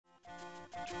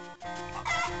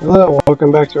Hello,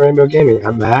 welcome back to Rainbow Gaming.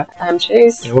 I'm Matt. I'm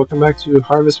Chase. And welcome back to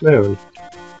Harvest Moon.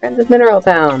 Friends of Mineral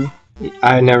Town.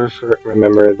 I never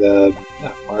remember that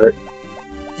part.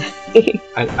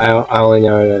 I only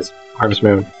know it as Harvest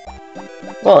Moon.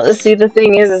 Well, see, the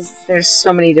thing is there's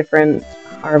so many different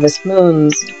Harvest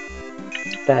Moons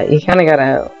that you kind of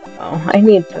gotta... Oh, I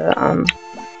need to,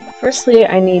 firstly,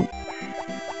 I need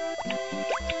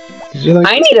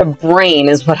a brain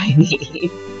is what I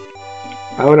need.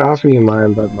 I would offer you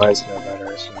mine, but mine's no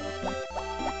better, so...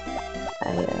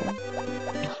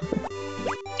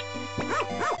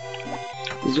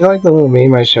 Did you like the little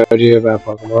meme I showed you about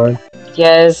Pokemon?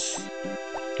 Yes.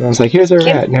 And I was like, here's a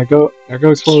rat, now go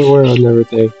explore the world and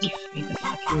everything. Give me the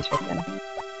fucking chicken.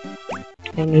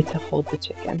 I need to hold the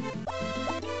chicken.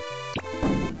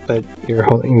 But you're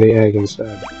holding the egg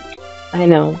instead. I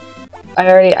know.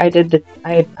 I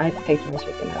picked my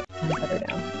chicken up and put her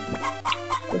down.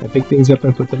 I pick things up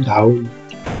and put them down.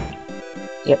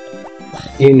 Yep.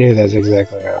 You knew that's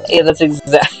exactly right. Yeah, that's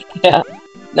exactly... Yeah.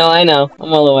 No, I know. I'm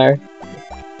well aware.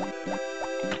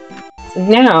 So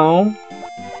now...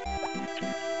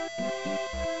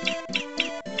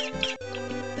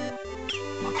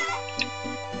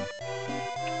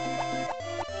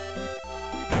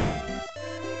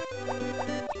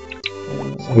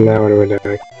 So now what are we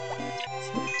doing?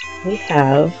 We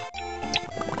have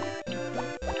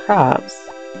crops,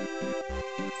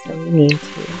 so we need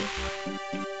to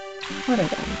water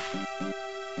them.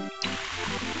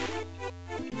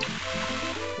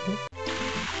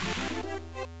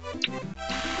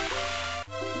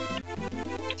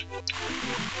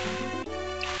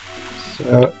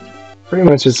 So, pretty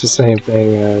much it's the same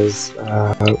thing as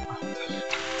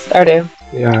Stardew.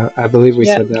 Yeah, I believe we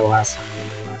said that last time in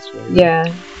the last video. Yeah,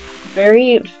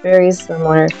 very, very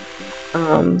similar.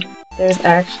 There's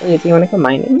actually, do you want to go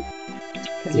mining?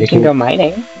 Because you can go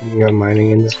mining. You can go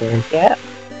mining in this game? Yeah.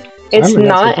 It's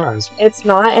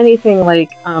not anything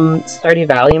like Stardew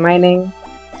Valley mining.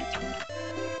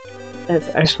 It's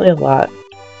actually a lot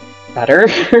better.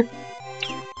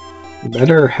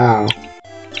 Better how?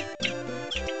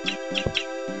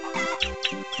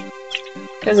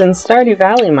 Because in Stardew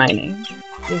Valley mining,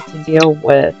 you have to deal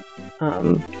with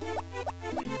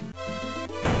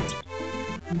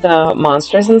the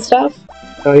monsters and stuff.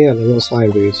 Oh yeah, the little slime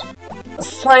dudes.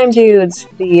 Slime dudes,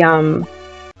 the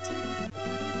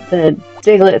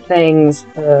Diglett things,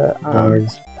 the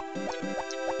bugs.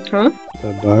 Huh?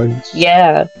 The bugs?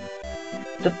 Yeah.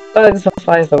 The bugs, the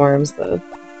flies, the worms, the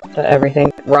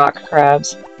everything. Rock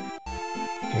crabs.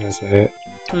 Can I say it?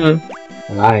 The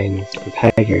lions, the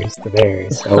tigers, the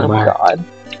bears. Oh my god.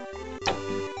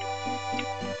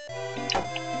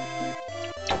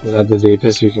 Is that the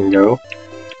deepest you can go?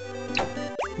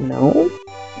 No.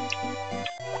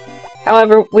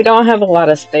 However, we don't have a lot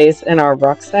of space in our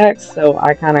rucksacks, so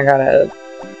I kind of gotta...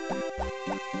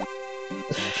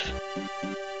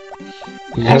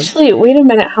 Actually, wait a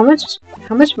minute. How much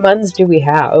muns do we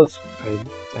have? I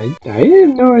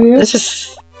have no idea.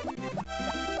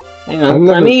 Hang on.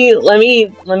 Let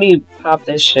me pop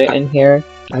this shit in here.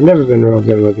 I've never been real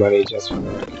good with money, just for the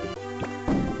record.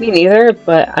 Me neither,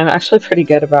 but I'm actually pretty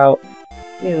good about...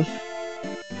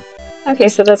 Okay,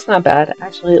 so that's not bad.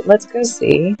 Actually, let's go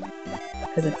see.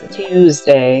 Because it's a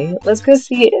Tuesday. Let's go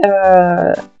see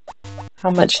how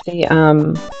much the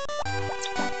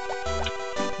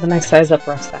next size up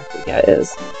rucksack we get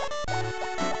is.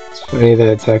 It's funny that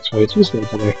it's actually Tuesday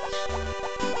today.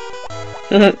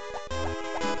 The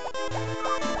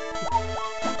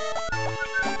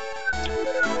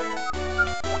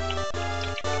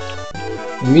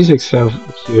music's so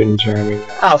cute and charming.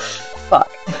 Oh, fuck.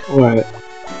 What?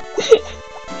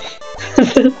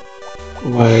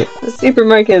 What? The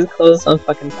supermarket is closed on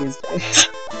fucking Tuesdays.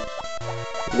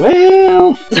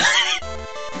 Well...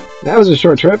 that was a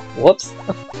short trip. Whoops.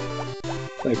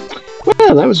 Like,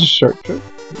 well, that was a short trip.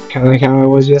 Kind of like how I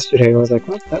was yesterday. I was like,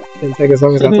 what? That didn't take as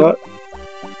long as I thought.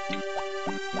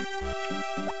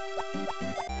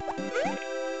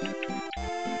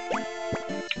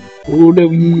 Ooh, the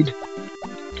weed.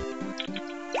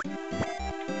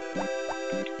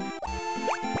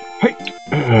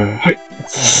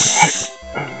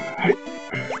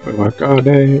 We work all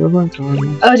day, we work all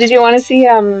day. Oh, did you want to see,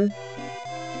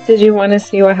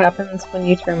 what happens when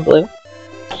you turn blue?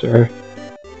 Sure.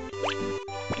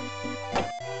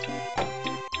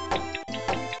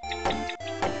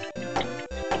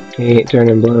 He ain't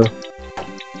turning blue.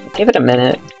 Give it a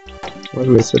minute.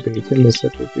 1 Mississippi, 2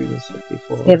 Mississippi, 3 Mississippi,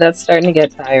 4. Hey, that's starting to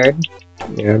get tired.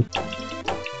 Yeah.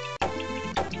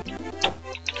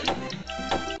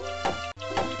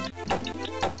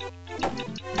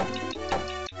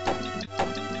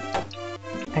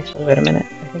 Actually, wait a minute.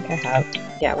 I think I have.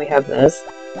 Yeah, we have this.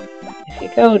 If you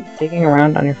go digging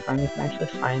around on your farm, you can actually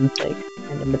find, like,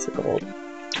 random bits of gold.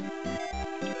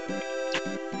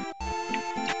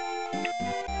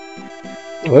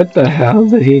 What the hell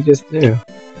did he just do?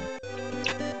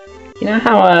 You know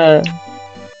how,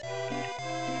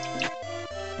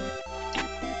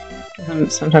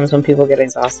 sometimes when people get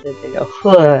exhausted, they go,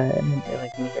 "Huh," and they,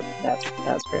 like, move their... That's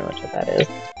pretty much what that is.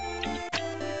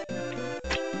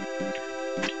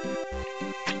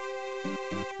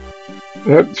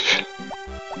 Oops.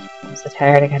 I'm so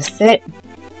tired, I gotta sit.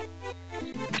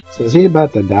 So is he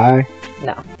about to die?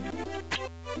 No.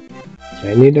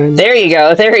 Can you done? There you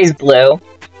go. There he's blue.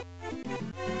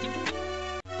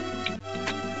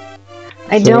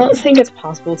 I don't think it's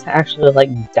possible to actually,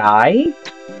 like, die.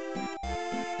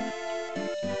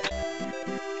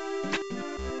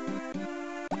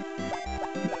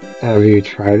 Have you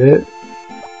tried it?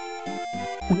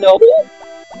 No.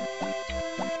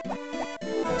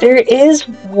 There is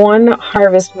one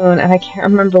harvest moon, and I can't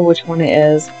remember which one it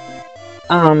is.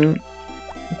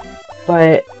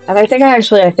 But, and I think I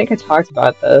talked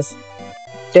about this.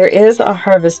 There is a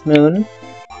harvest moon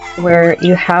where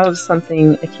you have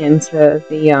something akin to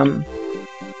the,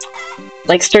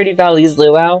 like Sturdy Valley's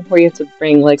luau, where you have to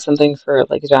bring, like, something for,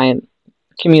 like, a giant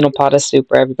communal pot of soup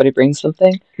where everybody brings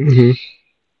something. Mm-hmm.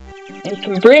 And you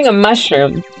can bring a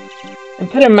mushroom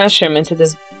and put a mushroom into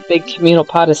this big communal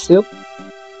pot of soup,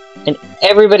 and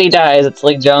everybody dies. It's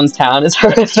like Jonestown. It's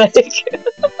horrific.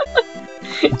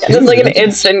 It's like an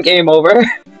instant game over.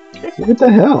 What the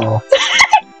hell?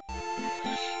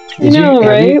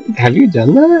 Right? Have you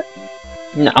done that?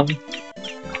 No.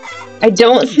 I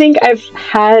don't think I've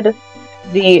had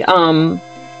the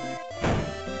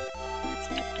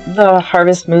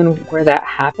harvest moon where that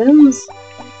happens.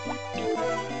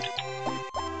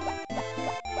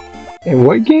 And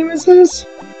what game is this?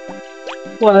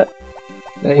 What?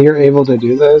 That you're able to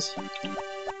do this?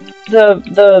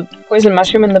 The poison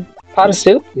mushroom in the pot of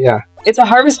soup? Yeah. It's a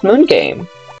harvest moon game.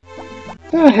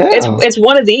 The hell? It's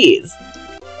one of these.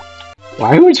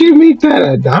 Why would you make that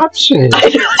an option? I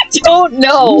don't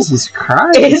know. Jesus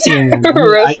Christ, It's man.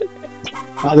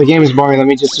 Oh, the game is boring. Let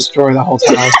me just destroy the whole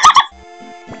town.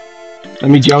 Let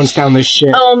me Jonestown this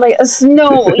shit. Oh my...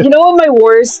 No, you know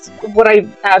what I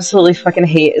absolutely fucking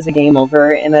hate is a game over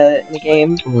in a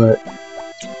game? What?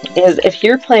 Is if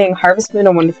you're playing Harvest Moon: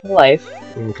 A Wonderful Life,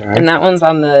 Okay. and that one's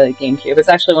on the GameCube. It's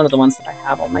actually one of the ones that I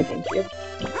have on my GameCube.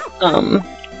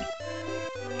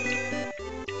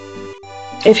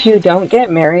 If you don't get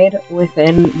married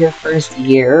within your first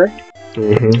year,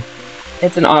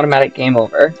 it's an automatic game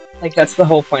over. Like, that's the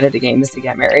whole point of the game, is to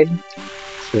get married.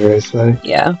 Seriously?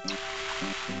 Yeah.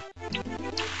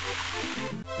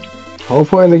 The whole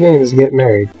point of the game is to get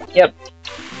married. Yep.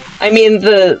 I mean,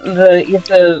 you have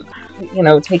to, you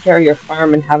know, take care of your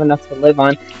farm and have enough to live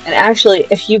on. And actually,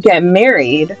 if you get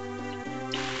married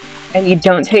and you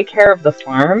don't take care of the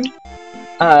farm,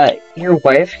 your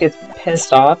wife gets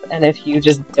pissed off, and if you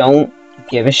just don't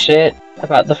give a shit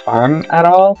about the farm at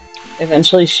all,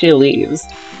 eventually she leaves,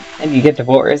 and you get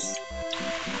divorced.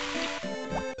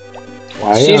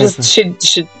 Why? She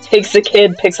takes the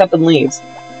kid, picks up, and leaves.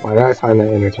 Why do I find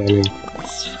that entertaining?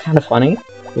 It's kind of funny.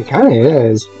 It kind of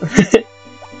is.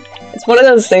 It's one of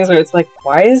those things where it's like,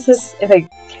 why is this in a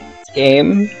kid's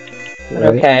game?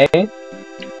 But Right. okay.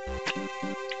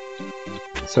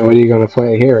 So what are you going to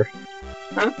play here?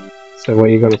 Huh? So what are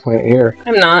you going to plant here?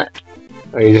 I'm not.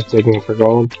 Are you just digging for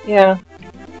gold? Yeah.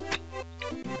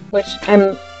 Which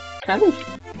I'm kind of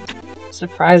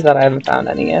surprised that I haven't found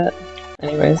any yet.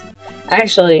 Anyways.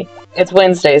 Actually, it's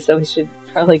Wednesday, so we should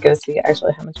probably go see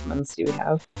actually how much months do we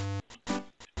have.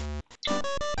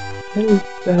 I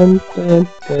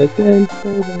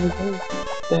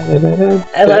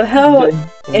love how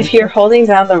if you're holding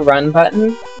down the run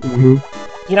button,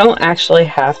 you don't actually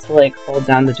have to like hold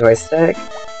down the joystick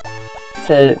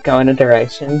to go in a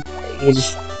direction. You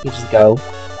just go.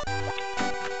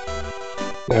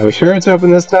 Are we sure it's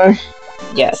open this time?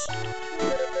 Yes.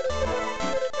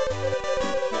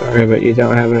 Sorry, but you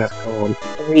don't have enough gold.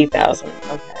 3,000.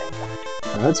 Okay.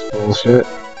 That's bullshit.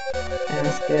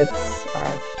 Baskets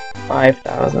are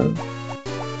 5,000.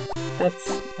 That's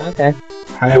okay.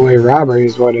 Highway robbery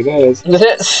is what it is.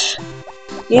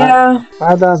 Yeah.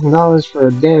 $5,000 for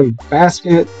a damn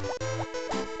basket.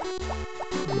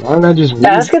 Why don't I just weed?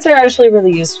 Baskets are actually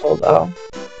really useful, though.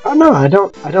 Oh no, I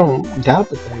don't doubt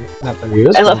that they're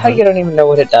useful. I love how you don't even know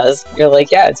what it does. You're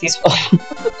like, yeah, it's useful.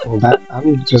 Well,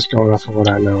 I'm just going off of what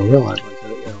I know in real life.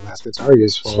 Like, you know, baskets are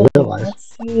useful in real life.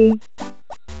 Let's see.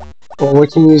 Well,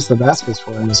 what can you use the baskets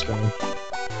for in this game?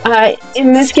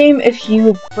 In this game, if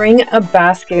you bring a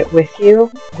basket with you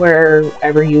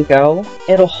wherever you go,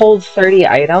 it'll hold 30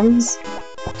 items,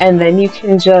 and then you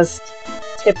can just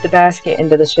tip the basket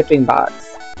into the shipping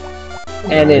box.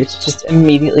 And Right. it just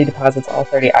immediately deposits all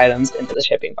 30 items into the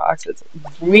shipping box. It's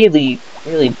really,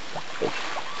 really...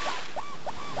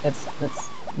 It's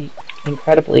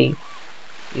incredibly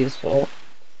useful.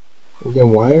 Then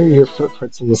why are your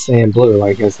footprints in the sand blue?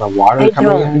 Like, is the water I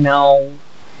coming don't in? know.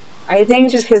 I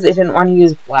think just because it didn't want to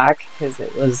use black because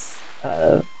it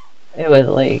would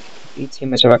like be too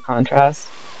much of a contrast.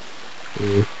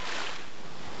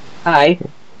 Hi,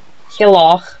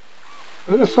 hello.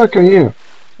 Who the fuck are you?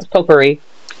 It's potpourri.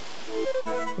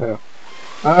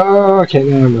 Oh, okay,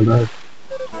 now I remember.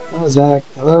 Hello, Zach.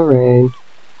 Hello, Rain.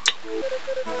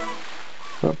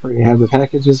 Hopefully, have the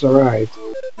packages arrived.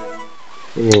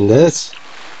 You mean this?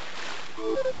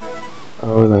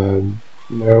 Oh,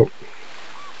 nope.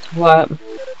 What?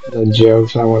 The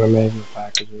jokes I want to make with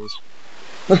packages.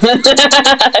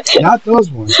 Not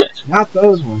those ones. Not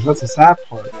those ones. That's a sad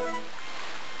part.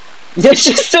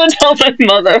 Just don't tell my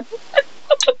mother.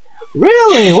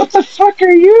 Really? What the fuck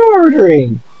are you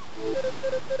ordering?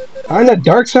 On the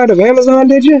dark side of Amazon,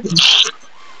 did you?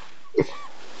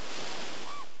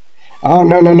 Oh,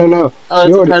 no. Oh,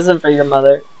 it's a present for your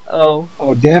mother. Oh.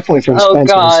 Oh, definitely from Oh,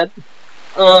 Spencer's. God.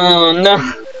 Oh, no.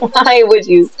 Why would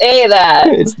you say that?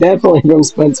 It's definitely from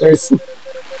Spencer's.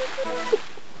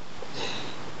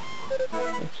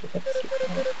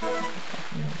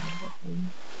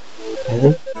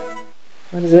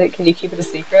 What is it? Can you keep it a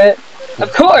secret?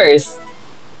 Of course!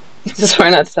 Just try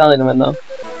not to tell anyone, though.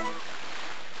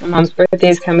 My mom's birthday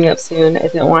is coming up soon. I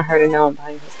didn't want her to know I'm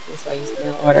buying this, so I used to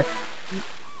mail order.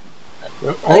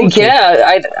 Okay.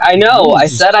 Yeah, I know. I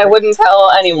said I wouldn't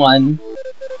tell anyone.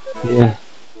 Yeah.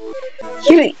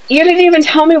 You didn't even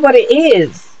tell me what it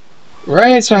is.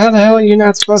 Right, so how the hell are you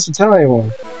not supposed to tell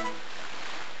anyone?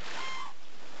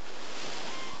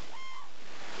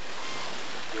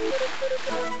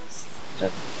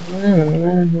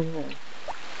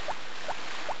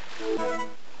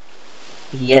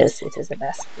 Yes, it is a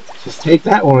basket. Just take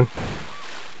that one.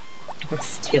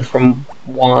 Steal from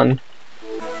Juan.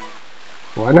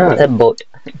 Why not? It's a boat.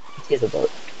 It is a boat.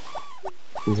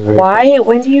 Why?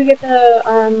 When do you get the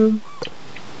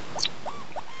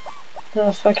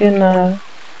fucking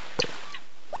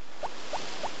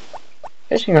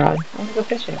fishing rod? I want to go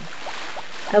fishing.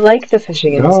 I like the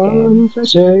fishing in this game.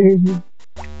 Fishing.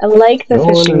 I like the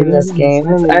fishing in this game.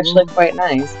 It's actually quite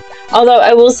nice. Although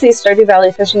I will say Stardew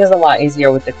Valley fishing is a lot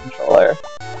easier with the controller.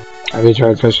 Have you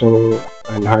tried fishing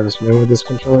in Harvest Moon with this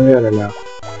controller yet, or no?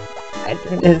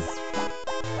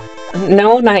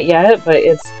 No, not yet, but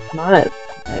it's not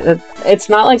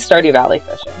like Stardew Valley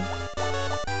fishing.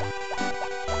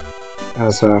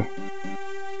 So,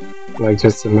 like,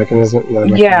 just the mechanism? The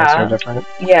mechanics are different?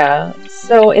 Yeah.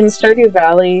 So in Stardew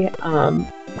Valley,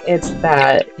 it's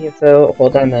that you have to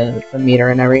hold down the meter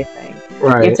and everything.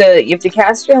 Right. You have to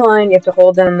cast your line. You have to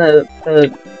hold down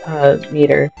the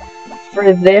meter.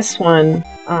 For this one,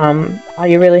 all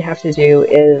you really have to do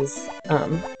is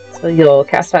so you'll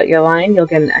cast out your line. You'll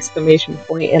get an exclamation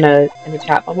point in a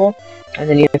chat bubble, and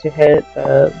then you have to hit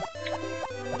the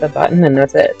button, and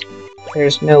that's it.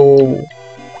 There's no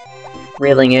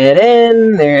reeling it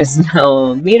in. There's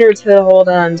no meter to hold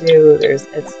on to. It's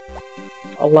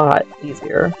a lot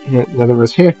easier. In other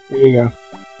words, here you go.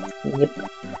 Yep.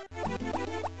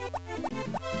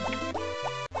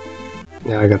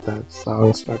 Yeah, I got that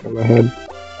song stuck in my head.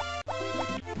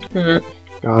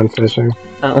 Gone fishing.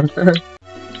 Oh.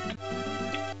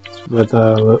 With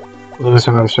Louis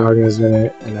Armstrong is in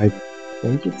it, and I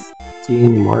think it's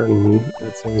Dean Martin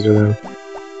that sings with him.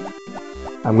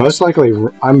 I'm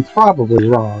probably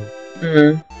wrong.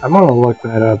 I'm gonna look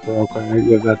that up real quick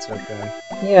if that's okay.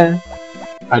 Yeah.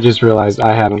 I just realized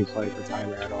I haven't played the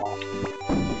timer at all.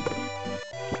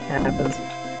 That happens.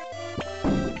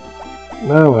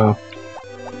 Oh well.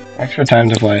 Extra time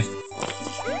to play.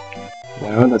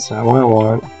 No, that's not what I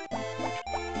want.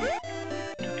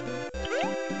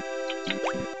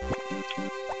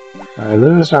 Alright,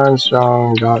 Louis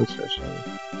Armstrong, gone fishing.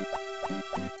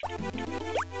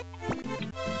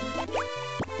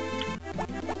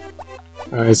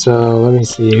 Alright, so let me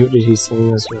see. Who did he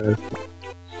sing this with?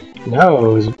 No,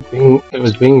 it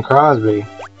was Bing Crosby.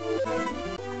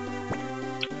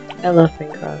 I love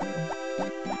Bing Crosby.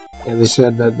 Yeah, they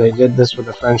said that they did this with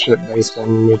a friendship based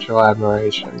on mutual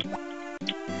admiration.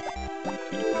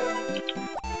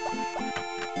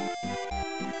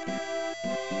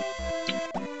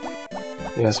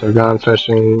 Yeah, so Gone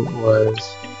Fishing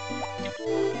was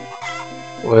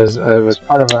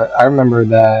part of a. I remember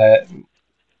that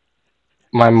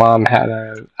my mom had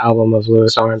an album of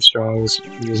Louis Armstrong's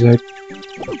music,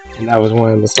 and that was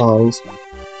one of the songs.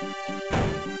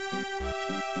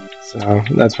 So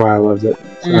that's why I loved it.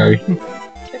 Sorry.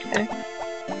 Okay.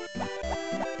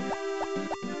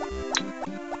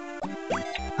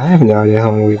 I have no idea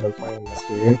how long we've been playing this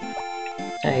game.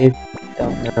 I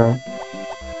don't know.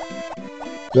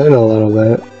 Been a little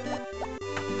bit.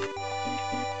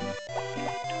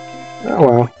 Oh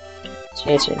well.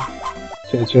 Chichin.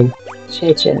 Chichin.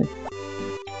 Chichin.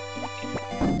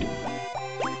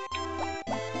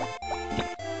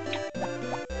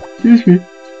 Excuse me.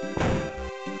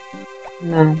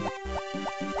 No.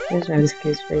 There's no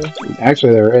excuse for you.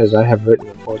 Actually, there is. I have written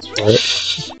reports for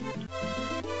it.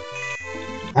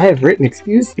 I have written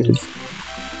excuses.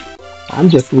 I'm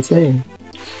just insane.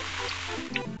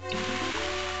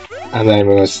 I'm not even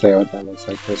going to say what that looks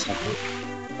like for a second.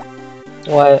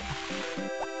 What?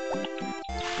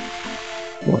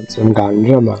 Want some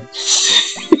ganja, man?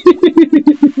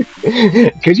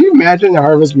 Could you imagine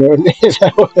Harvest Moon if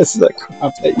that was the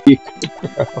crop that you could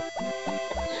grow?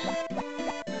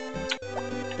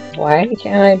 Why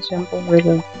can't I jump over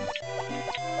the...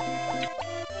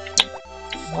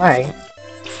 Why?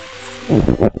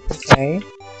 Okay.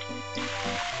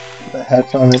 The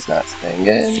headphone is not staying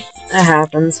in. That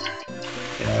happens.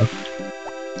 Yeah.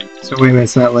 So wait a minute,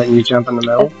 it's not letting you jump in the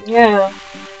middle? Yeah.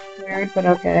 Weird, but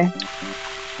okay.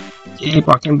 Keep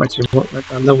walking, but you won't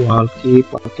look on the wall.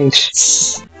 Keep walking.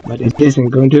 But it isn't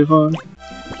going too far.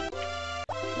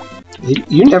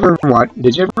 You never watched...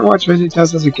 Did you ever watch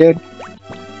VeggieTales as a kid?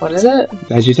 What is it?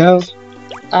 VeggieTales?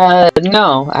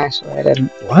 No, actually I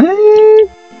didn't. What?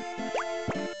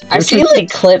 I've seen like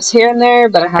clips here and there,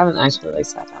 but I haven't actually like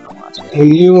sat down and watched it.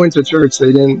 When you went to church,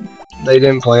 they didn't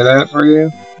play that for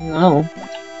you? No.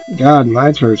 God,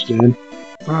 my church did.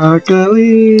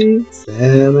 Broccoli,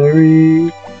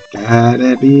 celery,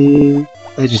 gotta be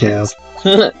VeggieTales.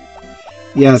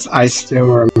 Yes, I still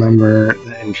remember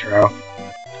the intro.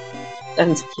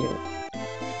 That's cute.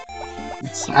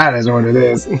 That is what it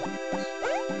is.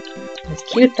 It's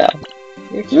cute though.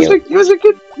 You're cute. It was a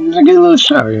good little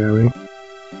show, you know what I mean?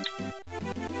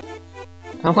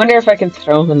 I wonder if I can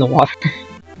throw him in the water.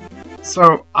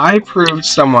 So, I proved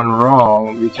someone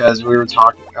wrong because we were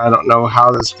talking, I don't know how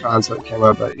this concept came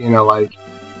up, but, you know, like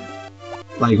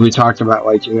we talked about,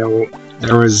 like, you know,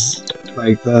 there was,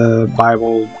 like, the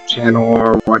Bible channel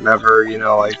or whatever, you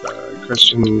know, like the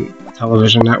Christian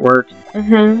television network.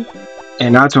 Mm-hmm.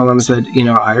 And I told them, I said, you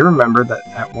know, I remember that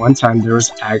at one time there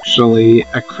was actually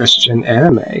a Christian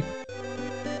anime. And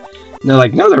they're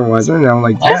like, no, there wasn't. And I'm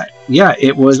like, yeah,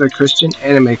 it was a Christian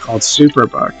anime called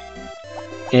Superbook.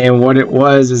 And what it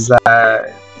was is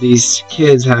that these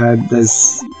kids had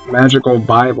this magical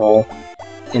Bible,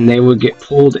 and they would get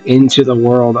pulled into the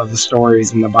world of the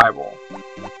stories in the Bible.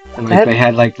 And like they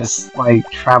had like this like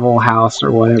travel house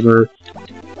or whatever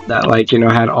that like, you know,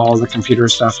 had all the computer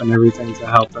stuff and everything to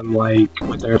help them like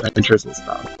with their adventures and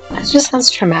stuff. That just sounds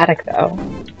traumatic though.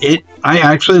 I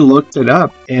actually looked it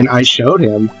up and I showed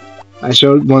him. I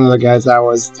showed one of the guys I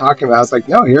was talking about. I was like,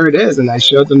 no, here it is. And I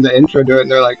showed them the intro to it,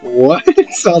 and they're like, what?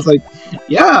 So I was like,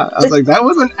 yeah. I was like, that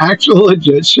was an actual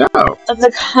legit show.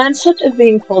 The concept of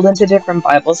being pulled into different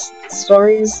Bible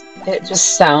stories, it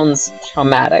just sounds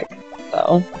traumatic,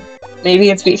 though.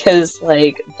 Maybe it's because,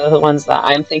 like, the ones that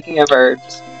I'm thinking of are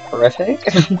just horrific.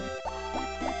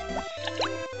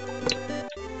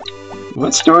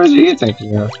 What stories are you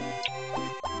thinking of?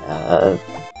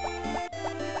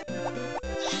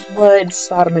 Flood,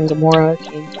 Sodom and Gomorrah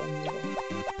came from.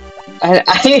 I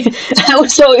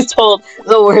was always told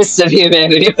the worst of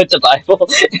humanity with the Bible.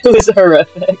 It was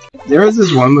horrific. There was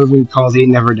this one movie called He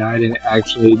Never Died, and it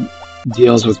actually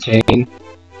deals with Cain.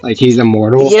 Like, he's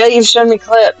immortal. Yeah, you've shown me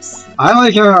clips. I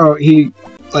like how the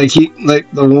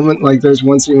woman, like, there's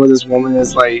one scene where this woman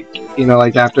is, like, you know,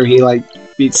 like, after he, like,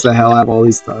 beats the hell out of all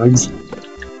these thugs,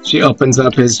 she opens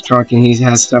up his trunk, and he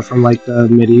has stuff from, like, the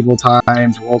medieval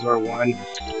times, World War I.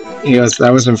 He goes,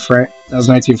 that was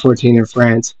 1914 in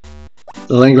France.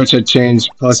 The language had changed,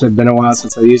 plus it had been a while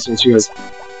since I used it, and she goes,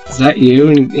 is that you?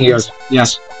 And he goes,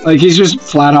 yes. Like, he's just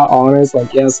flat out honest,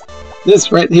 like, yes,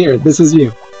 this right here, this is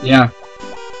you. Yeah.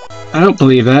 I don't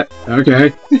believe that.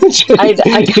 Okay. He's just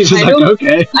like,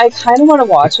 okay. I kind of want to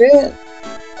watch it.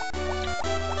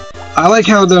 I like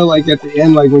how, though, like, at the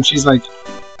end, like, when she's like,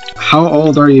 how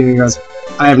old are you? And he goes,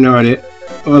 I have no idea.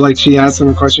 Or, like, she asks him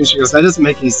a question, she goes, that doesn't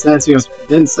make any sense. He goes,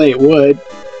 didn't say it would.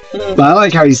 But I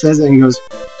like how he says it, and he goes,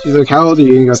 she's like, how old are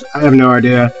you? And he goes, I have no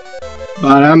idea.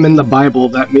 But I'm in the Bible,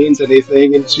 if that means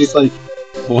anything. And she's like,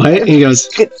 what? And he goes,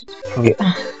 oh,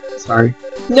 sorry.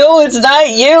 No, it's not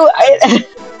you.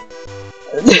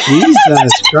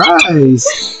 Jesus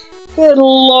Christ. Good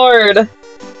Lord. I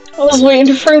was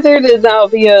waiting for there to now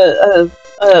be a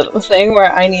thing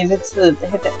where I needed to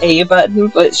hit the A button,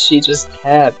 but she just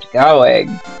kept going.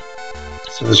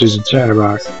 So she's a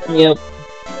chatterbox. Yep.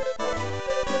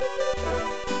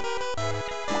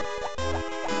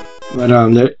 But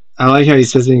I like how he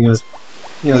says it. He goes,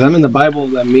 I'm in the Bible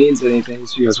that means anything.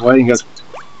 She goes, what? He goes,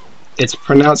 it's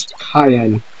pronounced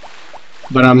Cain,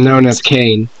 but I'm known as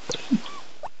Cain.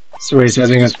 So he says,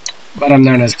 he goes, but I'm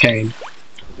known as Cain.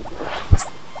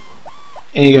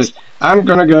 And he goes, I'm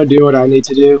gonna go do what I need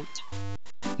to do.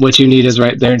 What you need is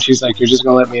right there. And she's like, you're just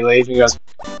gonna let me leave? And he goes,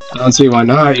 I don't see why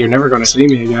not. You're never gonna see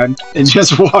me again. And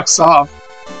just walks off.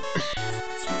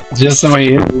 Just the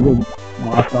way he just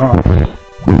walks off.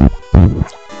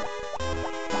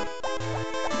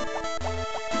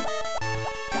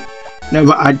 No,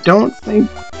 but I don't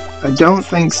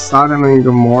think Sodom and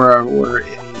Gomorrah were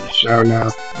in the show now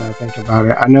that I think about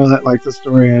it. I know that like the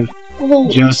story of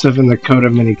Joseph and the Coat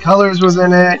of Many Colors was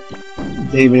in it.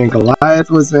 David and Goliath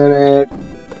was in it.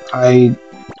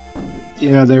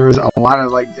 There was a lot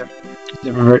of like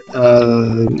different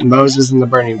Moses and the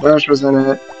Burning Bush was in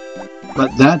it.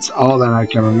 But that's all that I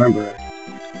can remember.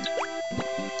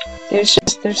 There's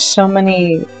so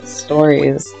many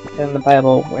stories in the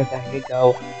Bible where that could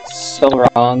go so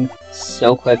wrong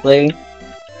so quickly.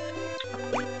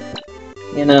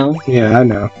 You know? Yeah, I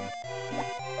know.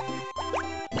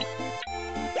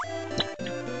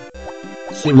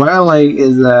 See, what I like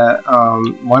is that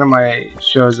one of my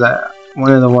shows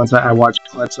one of the ones that I watched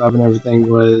clips of and everything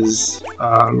was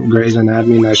Grey's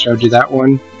Anatomy, and I showed you that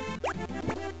one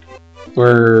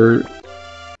where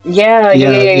yeah.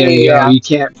 You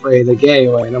can't pray the gay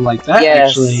away, and I'm like, that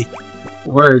actually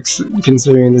works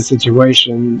considering the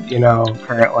situation,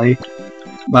 currently.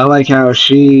 But I like how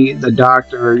the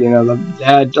doctor,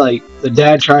 the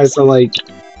dad tries to like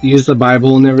use the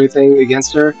Bible and everything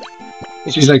against her.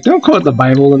 And she's like, don't quote the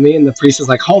Bible to me. And the priest is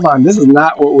like, hold on, this is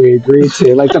not what we agreed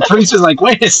to. Like, the priest is like,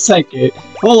 wait a second,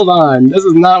 hold on, this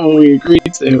is not what we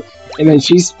agreed to. And then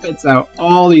she spits out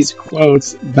all these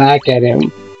quotes back at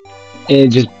him. And it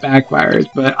just backfires.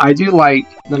 But I do like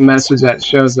the message that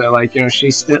shows that, like,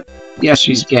 she's still,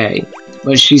 she's gay.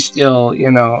 But she's still,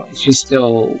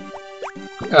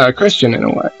 Christian in a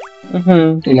way.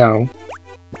 Mm-hmm.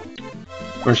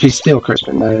 Or she's still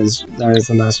Christian. That is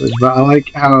the message. But I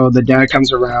like how the dad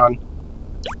comes around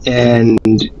and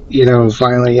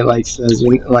finally like says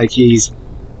like he's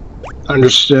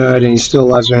understood and he still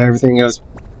loves her and everything.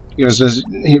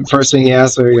 First thing he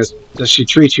asks her, he goes, does she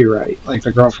treat you right, like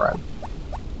the girlfriend?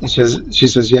 And she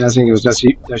says yes. And he goes, does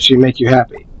she make you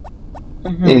happy?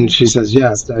 Mm-hmm. And she says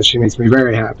yes, that she makes me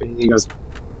very happy. And he goes,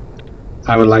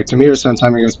 I would like to meet her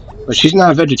sometime. He goes, but she's not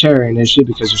a vegetarian, is she?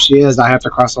 Because if she is, I have to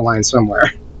cross the line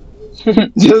somewhere.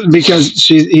 Just because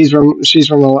she's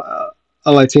from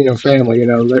a Latino family,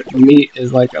 the meat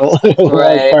is like a lot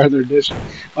part of their dish.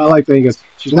 I like that he goes,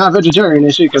 she's not a vegetarian,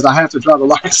 is she? Because I have to draw the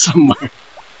line somewhere.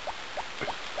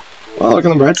 Well, look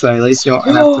on the bright side, at least you don't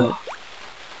have to.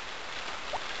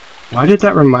 Why did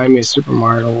that remind me of Super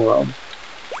Mario World?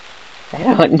 I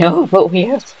don't know, but we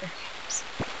have to.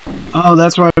 Oh,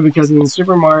 that's right, because in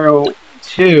Super Mario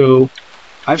 2,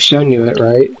 I've shown you it,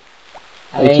 right?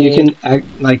 Like, you can act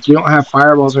like you don't have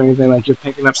fireballs or anything, like you're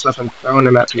picking up stuff and throwing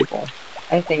them at people.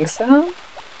 I think so.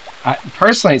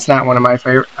 Personally, it's not one of my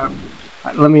favorite.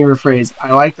 Let me rephrase.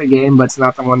 I like the game, but it's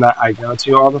not the one that I go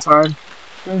to all the time.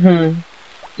 Mm-hmm.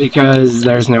 Because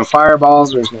there's no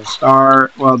fireballs, there's no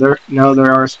star. Well, there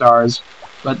are stars,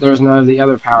 but there's none of the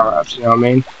other power-ups, you know what I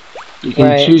mean? You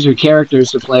can choose your characters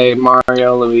to play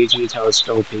Mario, Luigi,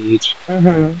 Toadstool, Peach,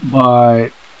 but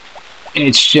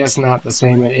it's just not the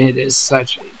same, and it is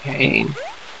such a pain.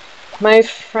 My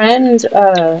friend,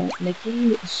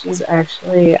 Nikki, she's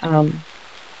actually,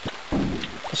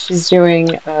 she's doing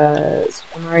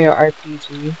Super Mario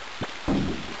RPG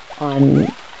on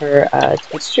her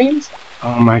Twitch streams.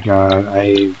 Oh my god,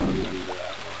 I remember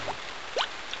that one.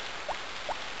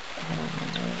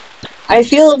 I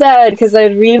feel bad because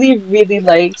I'd really, really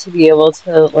like to be able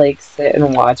to like sit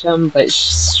and watch them, but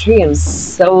she streams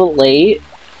so late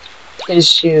because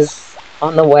she's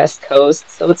on the West Coast,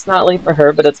 so it's not late for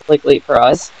her, but it's like late for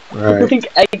us. Right.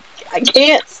 Like I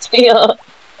can't stay up.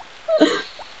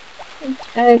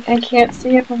 I can't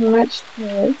stay up and watch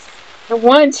this. I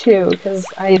want to because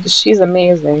she's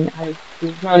amazing.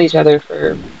 We've known each other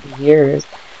for years.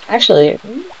 Actually,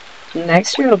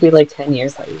 next year it'll be like 10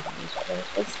 years that we've known each other.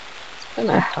 It's been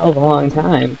a hell of a long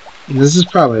time. This is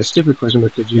probably a stupid question,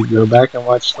 but could you go back and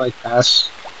watch like past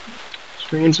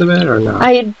streams of it or not?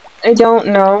 I don't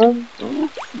know.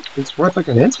 it's worth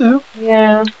looking into.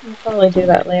 Yeah, I'll probably do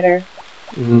that later.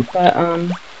 But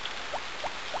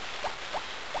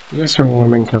you guys are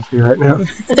warm and comfy right now.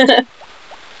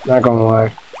 Not gonna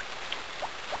lie.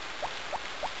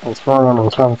 It's warm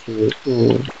and comfy.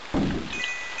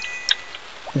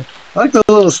 I like the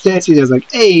little stance he does, like,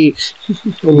 hey,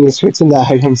 when he's switching the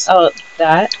items. Oh,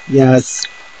 that? Yes.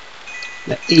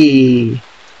 The E.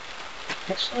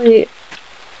 Actually,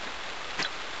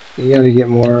 you gotta get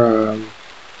more,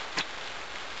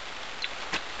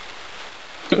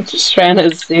 I'm just trying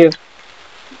to see if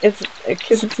it's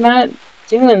because it's not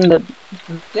doing the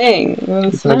thing.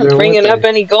 It's not bringing up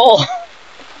any gold.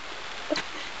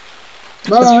 It's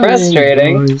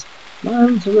frustrating.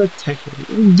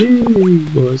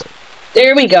 Boys.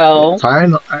 There we go.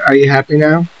 Fine. Are you happy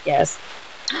now? Yes.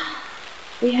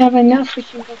 We have enough. We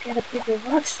can go get a bigger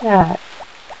rucksack.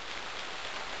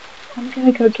 I'm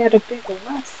gonna go get a bigger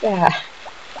rucksack.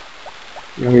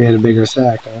 You're gonna get a bigger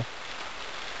sack, huh?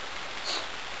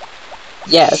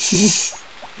 Yes.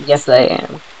 Yes, I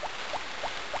am.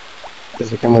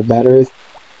 Does it come with batteries?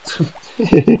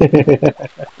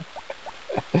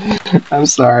 I'm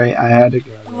sorry, I had to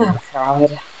go there. Oh,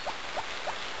 God.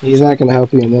 He's not gonna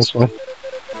help you in this one.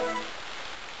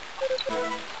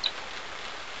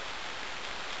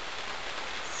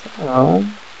 So,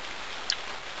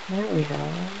 there we go.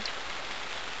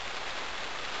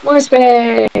 More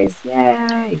space!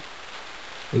 Yay!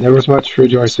 And there was much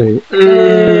rejoicing.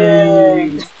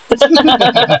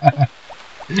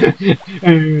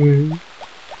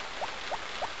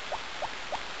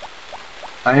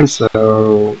 I am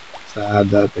so sad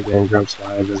that the Game Grumps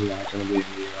Live is not going to be in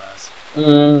the US.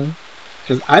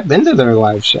 Because I've been to their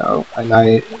live show, and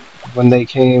when they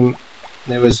came,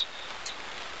 it was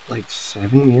like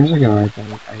 7 years ago, I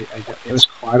think. It was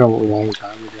quite a long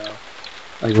time ago.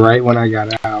 Like right when I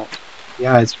got out.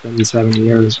 Yeah, it's been 7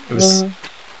 years. It was,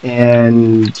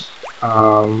 and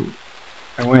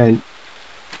I went,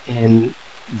 and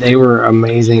they were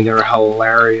amazing. They were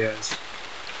hilarious.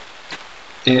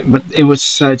 But it was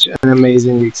such an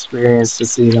amazing experience to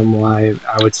see them live.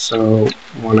 I would so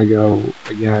want to go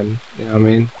again. You know what I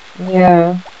mean?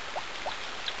 Yeah.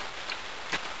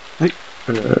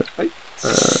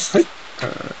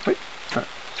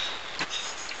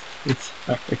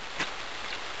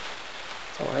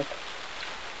 Sorry.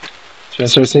 Should I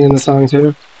start singing the song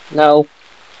too? No.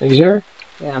 Are you sure?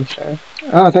 Yeah, I'm sure.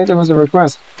 Oh, I think that was a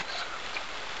request.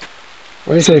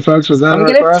 What do you say, folks? Was that a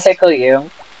request? I'm gonna tickle you.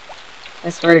 I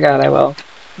swear to God, I will.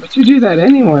 But you do that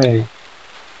anyway.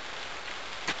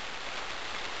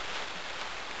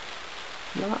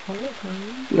 Not all the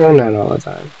time. No, not all the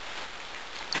time.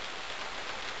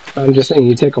 I'm just saying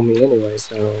you tickle me anyway,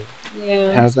 so...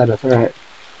 Yeah. How's that a threat?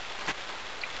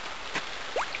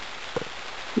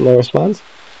 No response?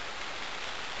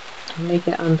 I'll make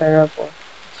it unbearable.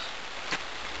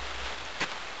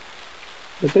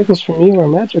 The tickles from you are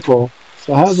magical,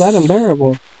 so how's that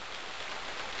unbearable?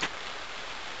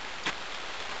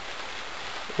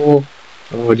 Oh,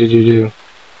 what did you do?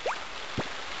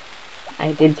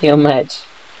 I did too much.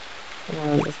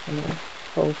 Now I'm just gonna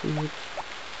pull the weeds.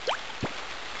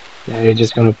 Yeah, you're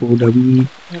just gonna pull the weed.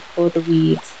 I'll pull the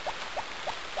weeds.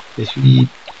 The weed.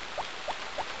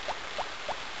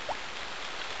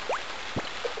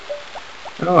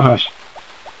 Oh, hush.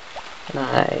 Can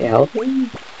I help you?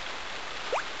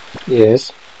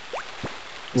 Yes.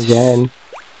 Again.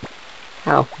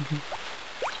 How?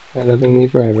 By loving me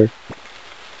forever.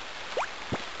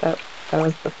 That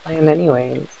was the plan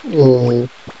anyways.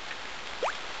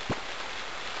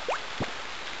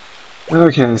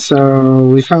 Okay, so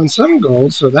we found some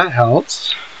gold, so that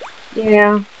helps.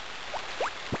 Yeah.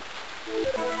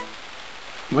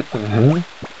 What the hell?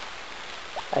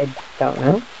 I don't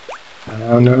know. I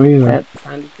don't know either. That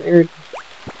sounded weird.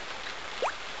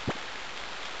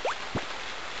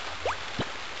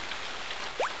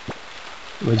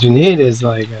 What you need is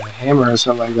like a hammer or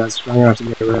something like that strong enough to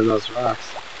get rid of those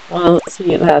rocks. Well,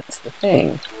 see, that's the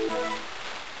thing.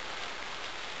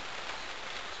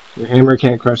 Your hammer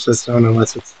can't crush the stone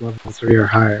unless it's level 3 or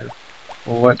higher.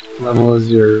 Well, what level is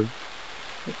your... You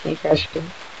can't crush it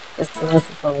just unless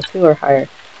it's level 2 or higher.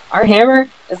 Our hammer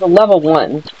is a level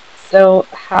 1. So,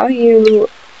 how do you...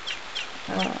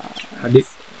 How do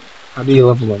you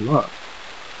level them up?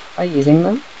 By using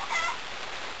them.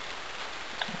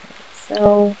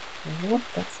 So, what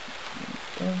that's...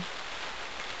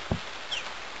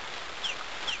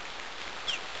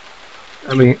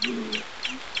 I mean...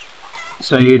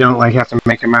 So you don't like have to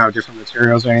make them out of different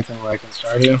materials or anything like in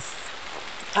Stardew?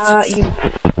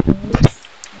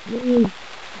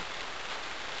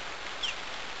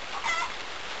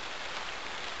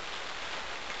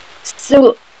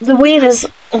 So the way this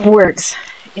works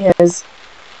is,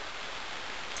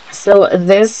 so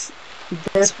this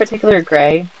particular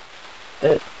gray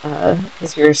that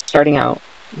is your starting out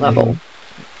level.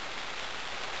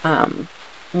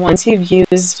 Once you've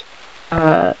used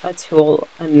a tool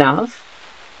enough,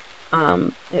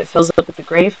 it fills up with the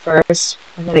gray first,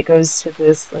 and then it goes to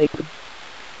this like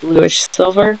bluish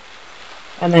silver,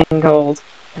 and then gold,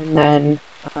 and then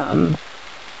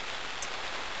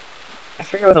I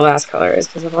forget what the last color is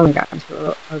because I've only gotten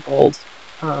to a gold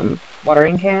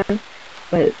watering can.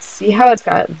 But see how it's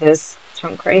got this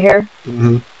chunk right here?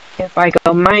 Mm-hmm. If I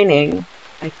go mining,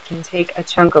 I can take a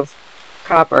chunk of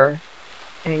copper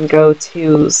and go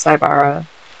to Saibara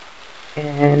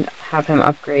and have him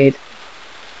upgrade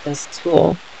this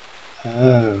tool.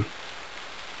 Oh.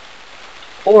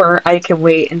 Or I can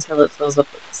wait until it fills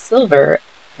up with silver,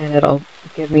 and it'll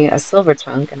give me a silver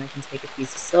chunk, and I can take a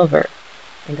piece of silver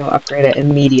and go upgrade it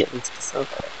immediately to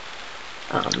silver.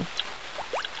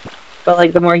 But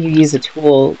like the more you use a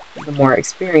tool, the more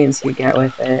experience you get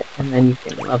with it, and then you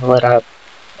can level it up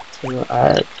to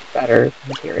a better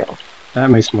material. That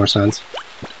makes more sense.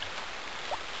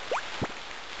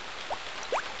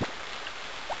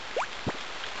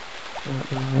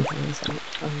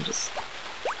 I'm just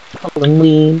pulling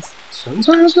weeds.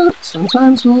 Sometimes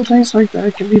little things like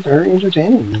that can be very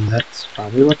entertaining, and that's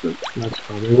probably what it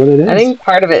is. I think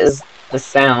part of it is the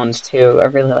sound too. I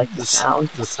really like the sound.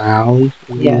 The sound?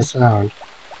 Yeah. The sound.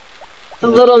 The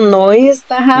little noise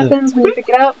that happens when you pick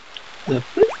it up.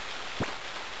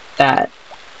 That.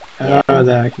 Yeah. Oh,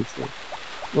 that I can see.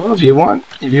 Well, if you want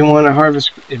to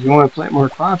harvest, if you want to plant more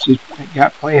crops, you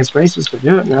got plenty of spaces to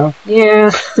do it now. Yeah.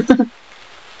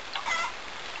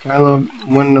 Kind of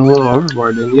went a little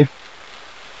overboard, didn't you?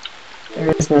 There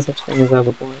is no such thing as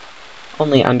overboard.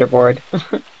 Only underboard.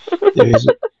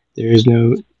 there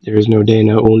is no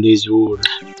Dana, only Zur.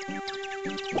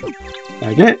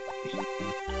 Like it.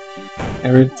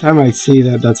 Every time I see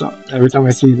that, that's all. Every time I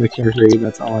see the character,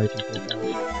 that's all I can think of.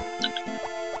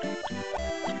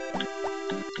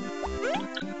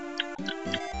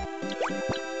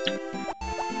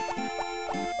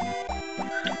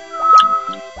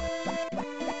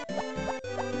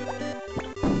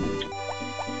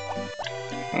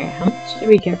 Okay, how much did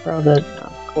we get for all the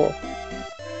cool?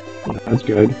 That's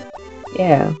good.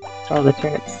 Yeah, for all the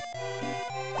turnips.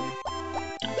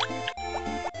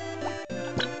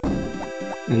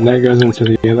 And that goes into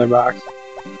the other box.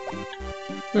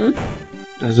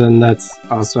 As in, that's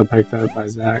also picked up by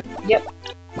Zach. Yep.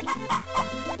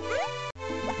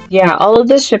 Yeah, all of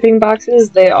the shipping boxes,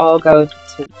 they all go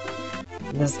to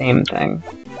the same thing.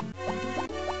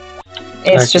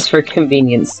 It's just for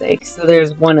convenience sake. So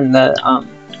there's one in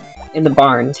the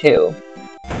barn too.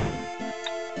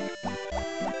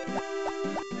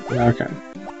 Okay.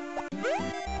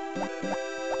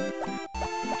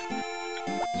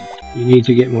 You need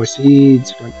to get more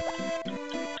seeds.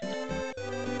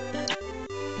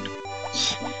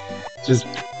 Just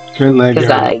couldn't let go.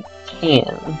 Because I can.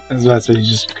 I was about to say, you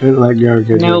just couldn't let go.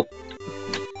 Nope.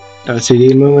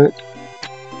 OCD moment?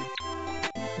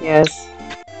 Yes.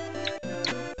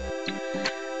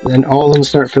 Then all of them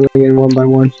start filling in one by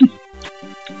one.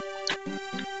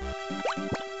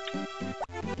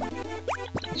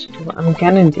 What I'm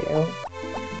gonna do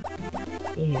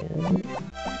is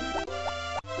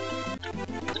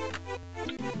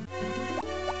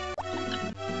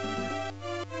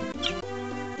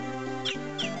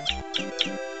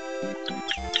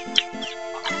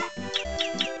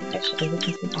actually we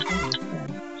can see behind this.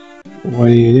 What are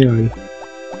you doing?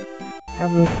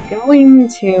 I'm going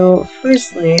to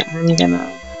firstly I'm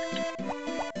gonna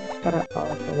cut up all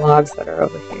of the logs that are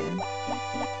over here.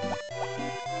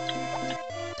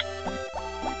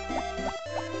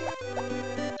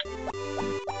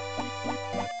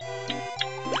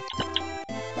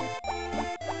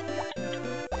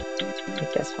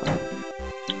 Like this one.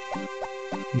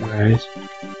 Nice.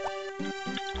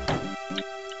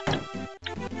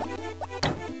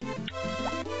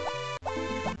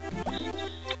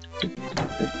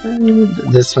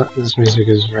 This music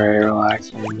is very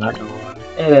relaxing, I'm not gonna lie.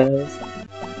 It is.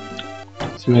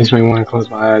 It makes me want to close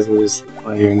my eyes and just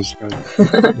lay here and just go,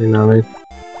 you know what I mean?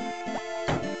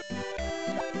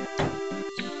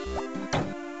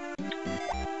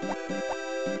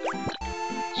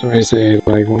 So I say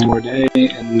like one more day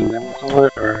and then we'll call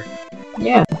it, or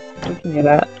Yeah, we can do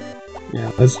that.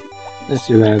 yeah, let's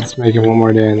do that. Let's make it one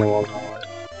more day and then we'll call it.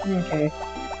 Okay.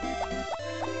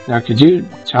 Now, could you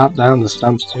chop down the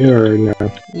stumps too, or no?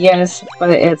 Yes, but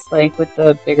it's like with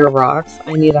the bigger rocks,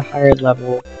 I need a higher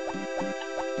level.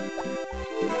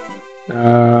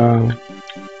 Oh,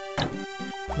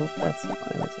 Hope that That's not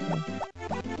what I was doing.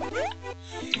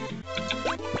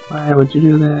 Why would you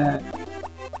do that?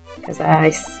 Because I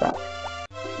suck.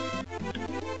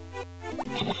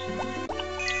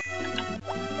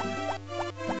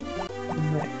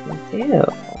 What can we do?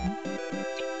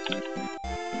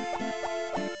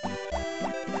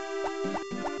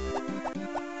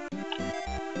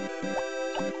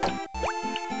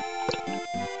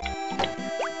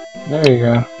 There you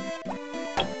go.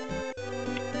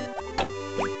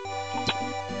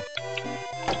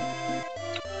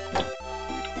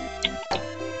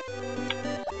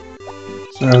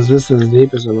 So is this as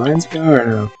deep as the mines go, or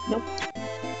no? Nope.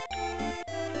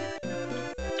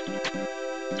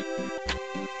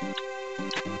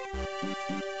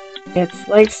 It's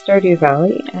like Stardew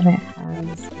Valley, and it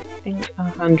has, I think,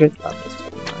 100 levels to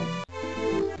the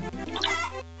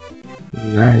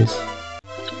mine. Nice.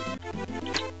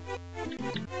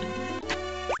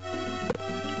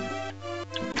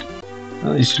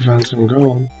 At least you found some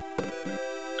gold.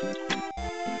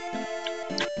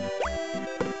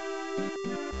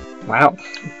 Wow.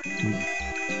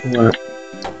 What?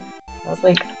 That was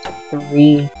like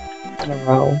 3 in a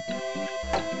row.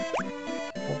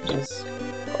 Of just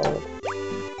gold.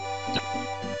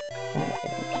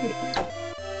 Okay.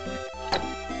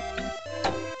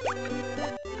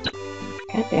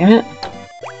 God damn it.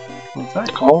 What's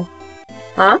that, Cole?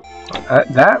 Huh?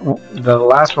 The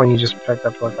last one you just picked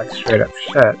up looked like straight up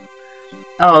shit.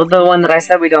 Oh, the one that I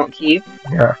said we don't keep?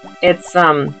 Yeah. It's,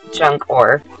 junk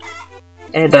ore.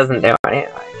 It doesn't do anything.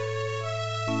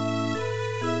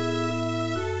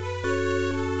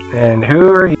 And who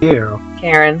are you?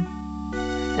 Karen.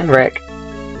 And Rick.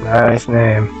 Nice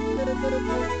name.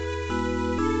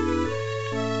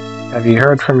 Have you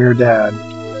heard from your dad?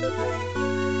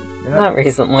 Not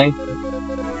recently.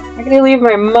 How can you leave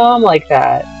my mom like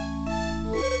that?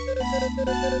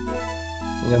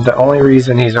 You know, the only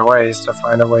reason he's away is to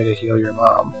find a way to heal your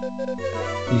mom.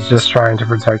 He's just trying to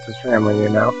protect his family, you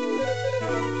know?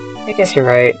 I guess you're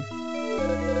right.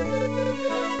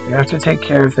 You have to take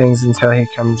care of things until he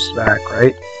comes back,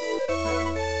 right?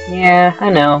 Yeah, I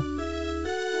know.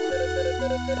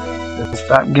 Then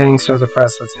stop getting so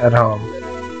depressed, let's head home.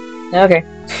 Okay.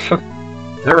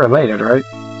 They're related, right?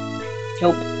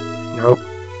 Nope. Nope.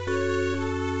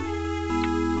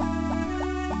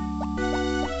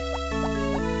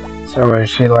 So is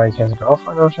she like his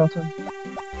girlfriend or something?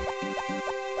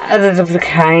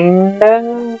 Kind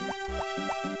of.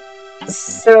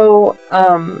 So,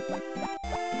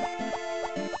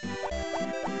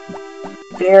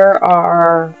 there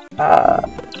are,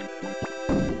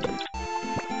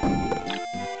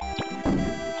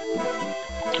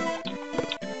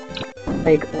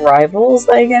 like, rivals,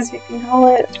 I guess you can call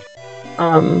it.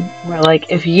 Where, like,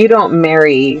 if you don't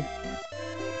marry,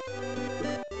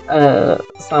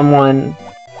 someone,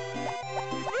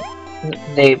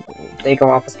 they go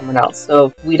off with someone else. So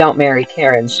if we don't marry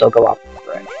Karen, she'll go off with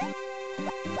Rick.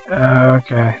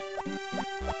 Okay.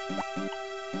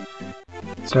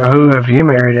 So who have you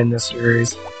married in this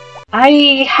series?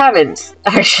 I haven't,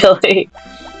 actually.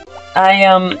 I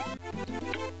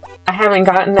haven't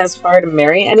gotten as far to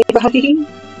marry anybody.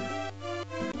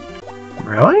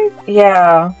 Really?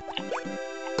 Yeah.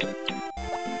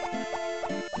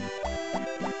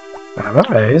 I'm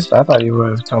amazed. I thought you would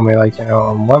have told me, like, you know,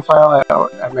 on one file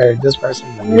I married this person.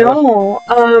 And No,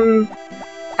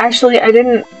 actually I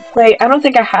didn't play, I don't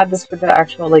think I had this for the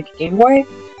actual, like, Game Boy.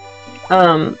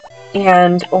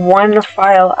 And one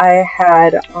file I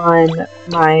had on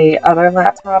my other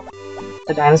laptop,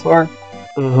 the dinosaur,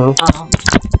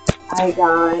 I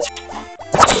got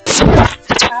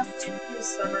halfway through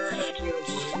summer of year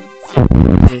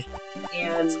 1,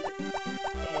 and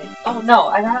oh no,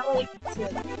 I got like to, I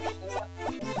got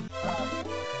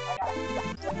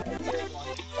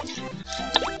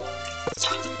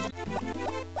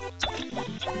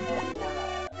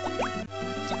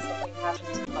something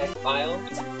happened to my file.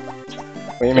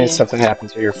 What do you mean something happened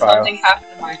to your file? Something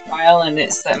happened to my file and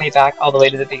it sent me back all the way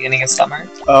to the beginning of summer.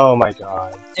 Oh my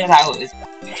god. And I was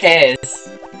pissed.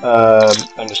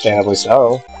 Understandably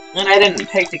so. And I didn't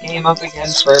pick the game up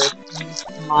again for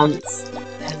months.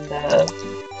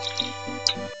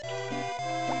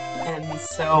 And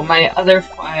so my other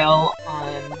file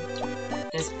on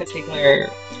this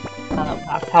particular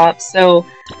laptop, so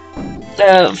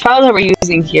the file that we're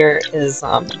using here is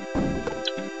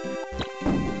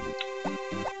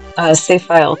save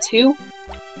file 2,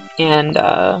 and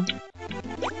I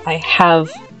have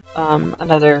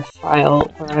another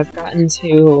file where I've gotten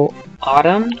to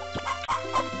autumn,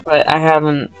 but I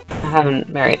haven't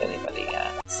married anybody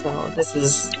yet. So this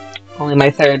is only my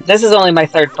third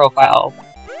profile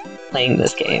playing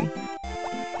this game.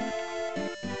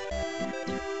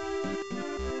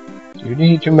 You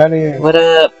need to marry. What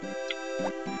up?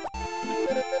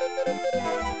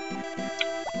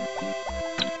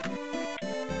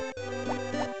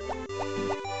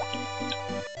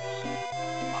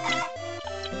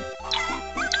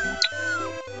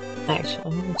 Actually,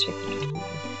 let me check the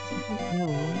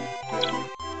calendar.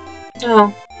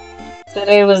 Oh,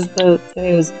 today was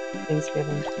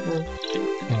Thanksgiving.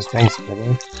 It was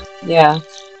Thanksgiving. Yeah,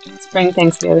 spring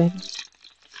Thanksgiving,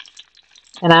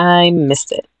 and I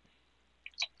missed it.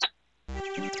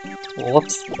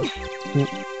 Whoops.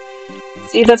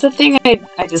 See, that's the thing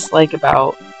I dislike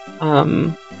about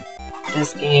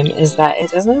this game is that it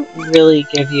doesn't really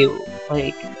give you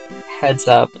like heads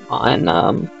up on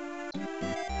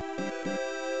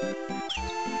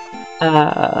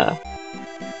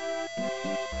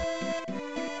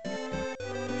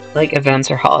like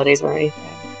events or holidays or anything.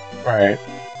 Right.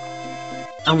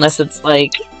 Unless it's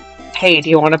like, hey, do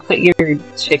you want to put your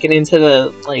chicken into the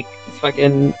like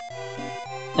fucking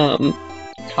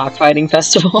cockfighting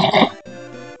festival?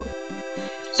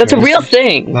 That's a real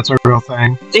thing. That's a real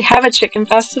thing. They have a chicken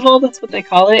festival. That's what they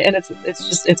call it, and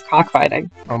it's cockfighting.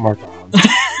 Oh my god.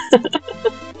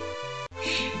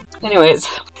 Anyways,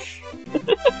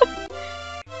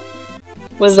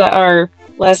 was that our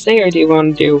last day, or do you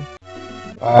want to do?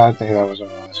 I think that was our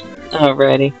last day.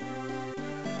 Alrighty.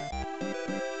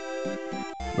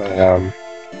 But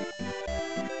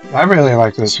I really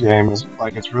like this game.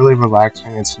 It's really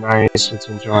relaxing. It's nice. It's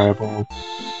enjoyable.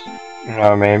 You know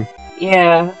what I mean?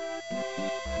 Yeah.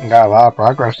 You got a lot of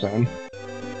progress done.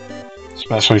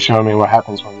 Especially showing me what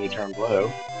happens when you turn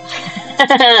blue.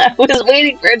 I was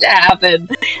waiting for it to happen.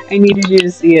 I needed you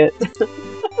to see it.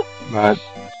 But,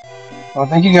 well,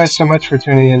 thank you guys so much for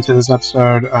tuning into this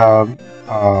episode of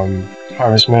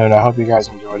Harvest Moon. I hope you guys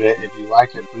enjoyed it. If you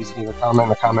liked it, please leave a comment in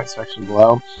the comment section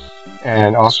below.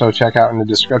 And also check out in the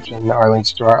description our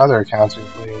links to our other accounts,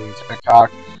 including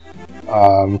TikTok,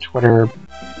 Twitter,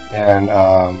 and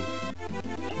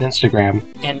Instagram.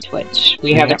 And Twitch.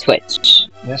 We have a Twitch.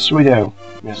 Yes, we do.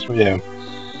 Yes, we do.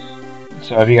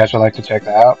 So if you guys would like to check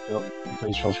that out,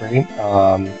 please feel free.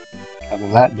 Other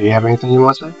than that, do you have anything you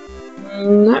want to say?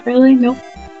 Not really, nope.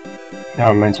 No,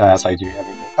 I meant to ask, like, do you have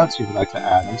anything else you would like to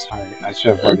add? I'm sorry, I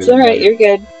should have heard it. It's alright, you're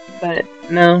good. But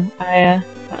no, I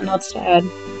nothing else to add.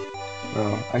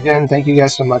 Well, again, thank you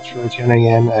guys so much for tuning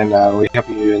in, and we hope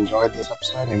you enjoyed this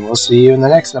episode, and we'll see you in the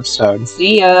next episode.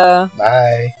 See ya!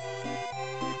 Bye!